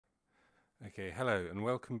Okay, hello and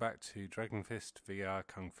welcome back to Dragon Fist VR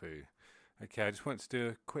Kung Fu. Okay, I just want to do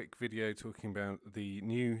a quick video talking about the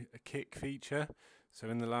new kick feature. So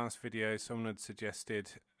in the last video someone had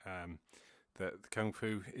suggested that Kung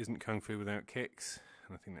Fu isn't Kung Fu without kicks,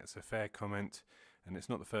 and I think that's a fair comment, and it's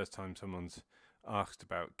not the first time someone's asked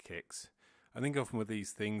about kicks. I think often with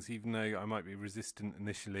these things, even though I might be resistant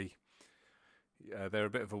initially, they're a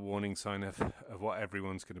bit of a warning sign of what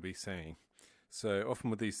everyone's going to be saying. So often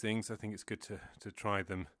with these things, I think it's good to try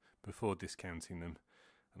them before discounting them.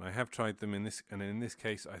 And I have tried them in this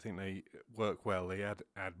case, I think they work well. They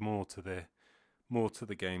add more to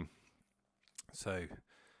the game. So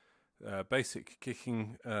basic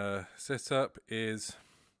kicking setup is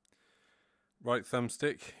right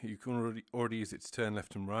thumbstick. You can already use it to turn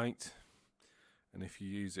left and right. And if you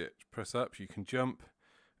use it to press up, you can jump.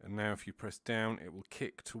 And now if you press down, it will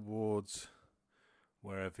kick towards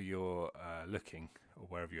wherever you're looking, or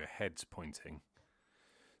wherever your head's pointing.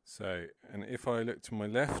 So, and if I look to my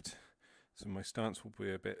left, so my stance will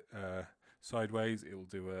be a bit sideways. It will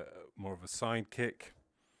do more of a side kick.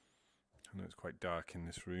 I know it's quite dark in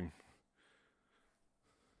this room.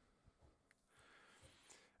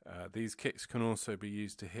 These kicks can also be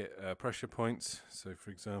used to hit pressure points. So for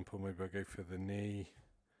example, maybe I go for the knee,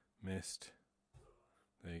 missed.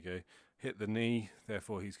 There you go. Hit the knee,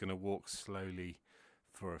 therefore he's going to walk slowly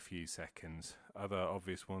for a few seconds. Other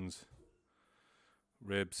obvious ones,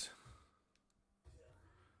 ribs.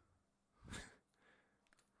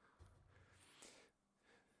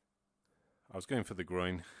 I was going for the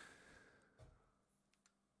groin.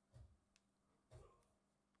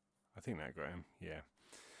 I think that got him, yeah.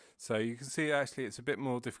 So you can see actually it's a bit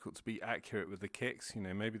more difficult to be accurate with the kicks. You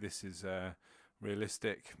know, maybe this is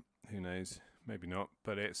realistic, who knows, maybe not,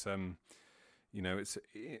 but it's you know, it's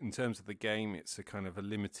in terms of the game, it's a kind of a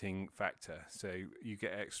limiting factor. So you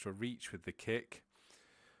get extra reach with the kick,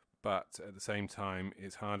 but at the same time,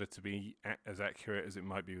 it's harder to be as accurate as it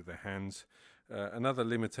might be with the hands. Another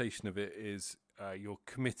limitation of it is you're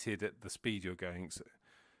committed at the speed you're going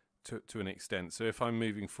to an extent. So if I'm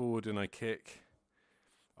moving forward and I kick,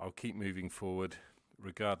 I'll keep moving forward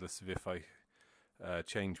regardless of if I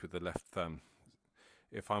change with the left thumb.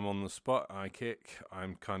 If I'm on the spot and I kick, I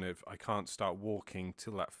can't start walking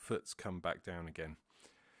till that foot's come back down again.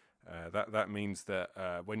 That means that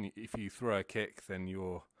if you throw a kick, then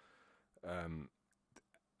you're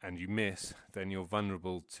and you miss, then you're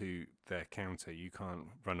vulnerable to their counter. You can't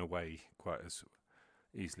run away quite as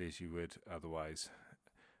easily as you would otherwise.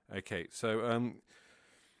 Okay, so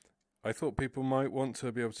I thought people might want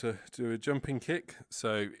to be able to do a jumping kick.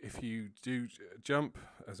 So if you do jump,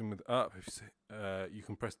 as in with up, you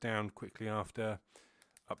can press down quickly after,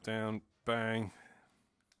 up, down, bang.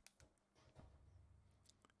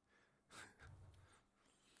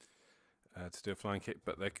 To do a flying kick,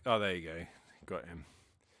 but there you go, got him.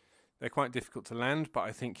 They're quite difficult to land, but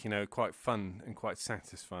I think, you know, quite fun and quite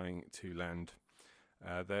satisfying to land.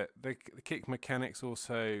 The kick mechanics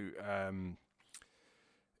also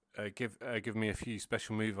give me a few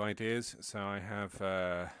special move ideas. So I have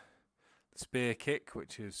the spear kick,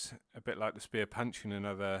 which is a bit like the spear punch in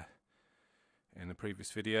the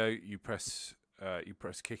previous video. You press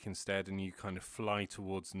kick instead, and you kind of fly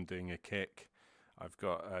towards them doing a kick. I've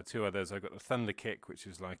got two others. I've got the thunder kick, which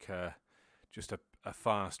is like just a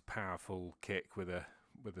fast, powerful kick with a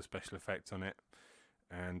special effect on it,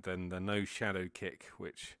 and then the no shadow kick,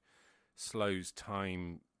 which slows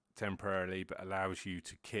time temporarily but allows you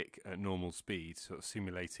to kick at normal speed, sort of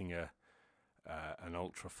simulating an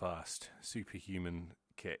ultra fast superhuman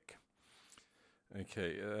kick.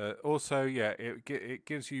 Okay, also, yeah, it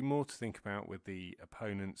gives you more to think about with the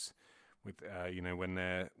opponents, with you know,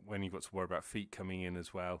 when you've got to worry about feet coming in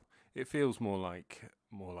as well. It feels more like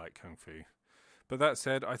Kung Fu. But that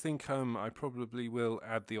said, I think I probably will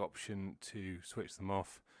add the option to switch them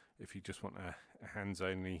off if you just want a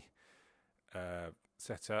hands-only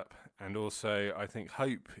setup. And also, I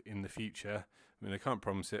hope in the future, I mean, I can't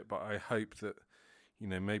promise it, but I hope that, you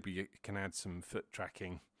know, maybe you can add some foot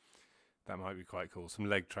tracking. That might be quite cool. Some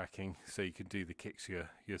leg tracking, so you can do the kicks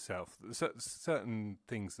yourself. There's certain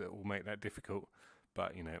things that will make that difficult,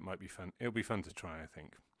 but, you know, it might be fun. It'll be fun to try, I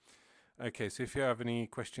think. Okay, so if you have any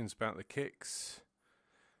questions about the kicks,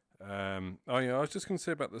 oh yeah, I was just going to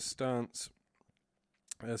say about the stance.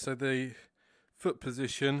 So the foot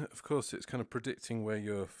position, of course, it's kind of predicting where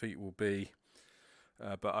your feet will be,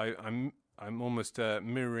 but I'm almost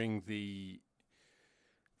mirroring the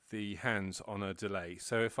hands on a delay.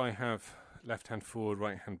 So if I have left hand forward,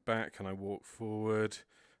 right hand back, and I walk forward,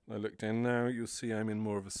 and I look down now, you'll see I'm in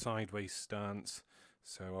more of a sideways stance.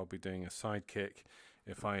 So I'll be doing a side kick.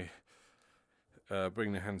 If I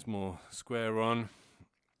bring the hands more square on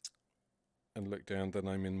and look down, then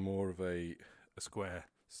I'm in more of a square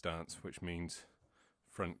stance, which means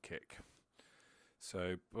front kick.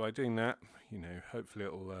 So by doing that, you know, hopefully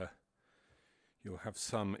it'll you'll have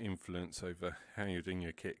some influence over how you're doing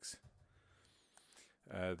your kicks.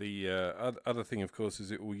 The other thing, of course,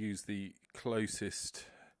 is it will use the closest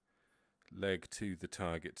leg to the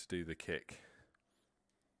target to do the kick.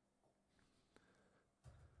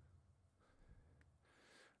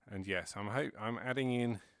 And yes, I'm adding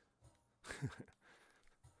in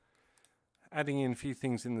adding in a few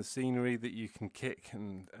things in the scenery that you can kick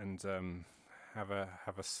and have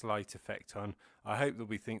a slight effect on. I hope there'll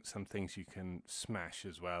be some things you can smash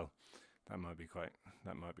as well. That might be quite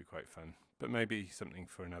fun. But maybe something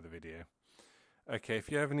for another video. Okay, if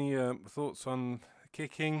you have any thoughts on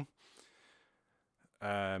kicking,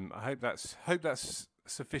 I hope that's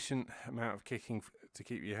sufficient amount of kicking to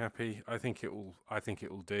keep you happy. I think it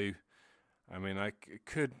will do. I mean, I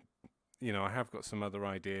could, you know, I have got some other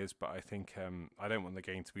ideas, but I think I don't want the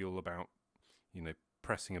game to be all about, you know,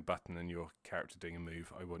 pressing a button and your character doing a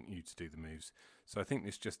move. I want you to do the moves. So I think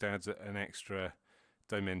this just adds an extra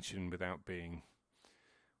dimension without being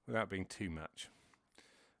too much.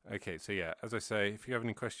 Okay, so yeah, as I say, if you have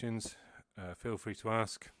any questions, feel free to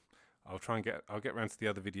ask. I'll get around to the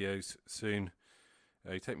other videos soon.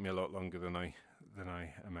 They take me a lot longer than I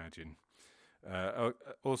imagine.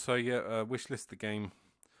 Also, yeah, wishlist the game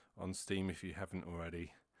on Steam if you haven't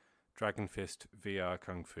already. Dragon Fist VR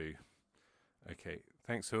Kung Fu. Okay,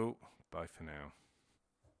 thanks all. Bye for now.